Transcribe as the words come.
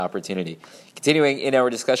opportunity. Continuing in our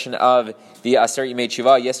discussion of the Aser Yimei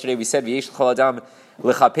Tshuva, yesterday we said V'yesh l'chol adam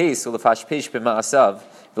l'chapes u'lefashpesh b'ma'asav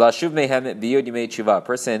v'lashuv mehem b'yod Yimei Tshuva. A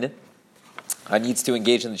person needs to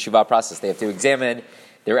engage in the Tshuva process. They have to examine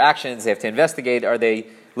their actions. They have to investigate. Are they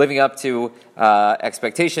living up to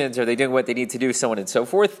expectations? Are they doing what they need to do? So on and so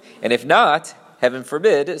forth. And if not, heaven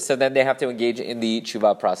forbid, so then they have to engage in the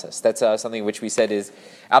tshuva process. That's something which we said is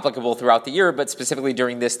applicable throughout the year, but specifically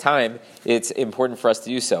during this time, it's important for us to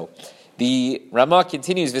do so. The Rama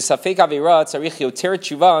continues, V'safek avera tzarich yoter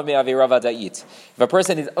tshuva me'avera vada'it. If a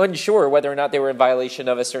person is unsure whether or not they were in violation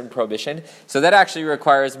of a certain prohibition, so that actually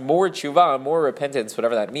requires more tshuva, more repentance,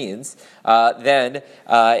 whatever that means, than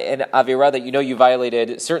an avera that you know you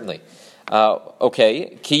violated, certainly.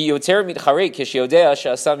 Okay,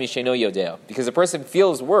 because a person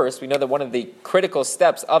feels worse. We know that one of the critical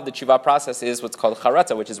steps of the tshuva process is what's called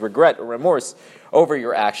charata, which is regret or remorse over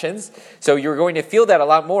your actions. So you're going to feel that a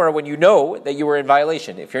lot more when you know that you were in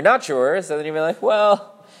violation. If you're not sure, so then you're like, well,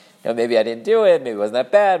 maybe I didn't do it, maybe it wasn't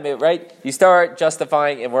that bad, maybe, right? You start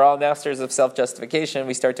justifying, and we're all masters of self-justification.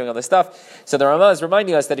 We start doing all this stuff. So the Rama is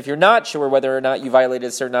reminding us that if you're not sure whether or not you violated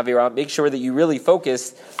a certain avira, make sure that you really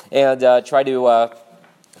focus and try to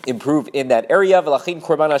improve in that area. Therefore, the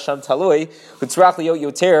korban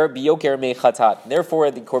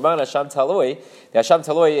Hasham taloi, the Hasham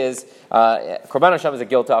taloi is korban Hasham is a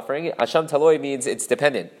guilt offering. Hasham taloi means it's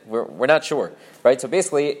dependent. We're not sure, right? So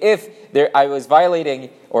basically, if I was violating,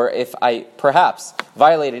 or if I perhaps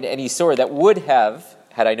violated any surah that would have,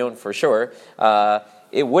 had I known for sure,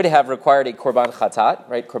 it would have required a korban chatat,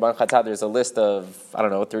 right? Korban chatat, there's a list of,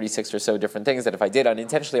 36 or so different things that if I did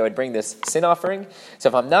unintentionally, I would bring this sin offering. So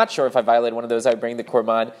if I'm not sure if I violated one of those, I would bring the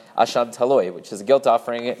korban asham taloi, which is a guilt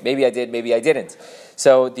offering. Maybe I did, maybe I didn't.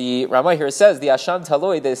 So the Rama here says the asham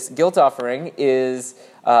taloi, this guilt offering, is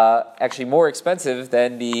actually more expensive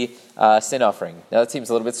than the sin offering. Now that seems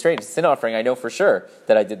a little bit strange. Sin offering, I know for sure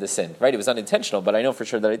that I did the sin, right? It was unintentional, but I know for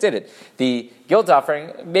sure that I did it. The guilt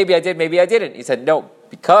offering, maybe I did, maybe I didn't. He said, no,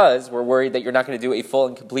 because we're worried that you're not going to do a full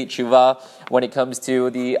and complete tshuva when it comes to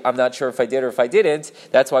the I'm not sure if I did or if I didn't.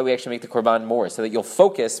 That's why we actually make the korban more, so that you'll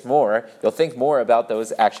focus more, you'll think more about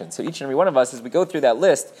those actions. So each and every one of us, as we go through that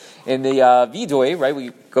list in the vidui, right,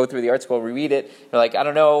 we go through the article, we read it, we're like, I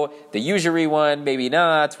don't know, the usury one, maybe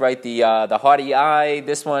not, right, the haughty eye,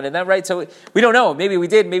 this one, and that, right? So we don't know. Maybe we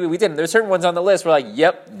did, maybe we didn't. There's certain ones on the list we're like,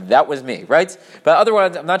 yep, that was me, right? But other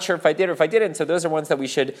ones, I'm not sure if I did or if I didn't, so those are ones that we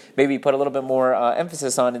should maybe put a little bit more emphasis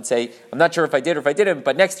on and say, I'm not sure if I did or if I didn't,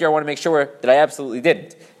 but next year I want to make sure that I absolutely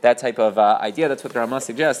didn't. That type of idea, that's what the Rama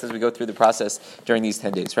suggests as we go through the process during these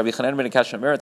 10 days. Rabbi Chanan ben Akashya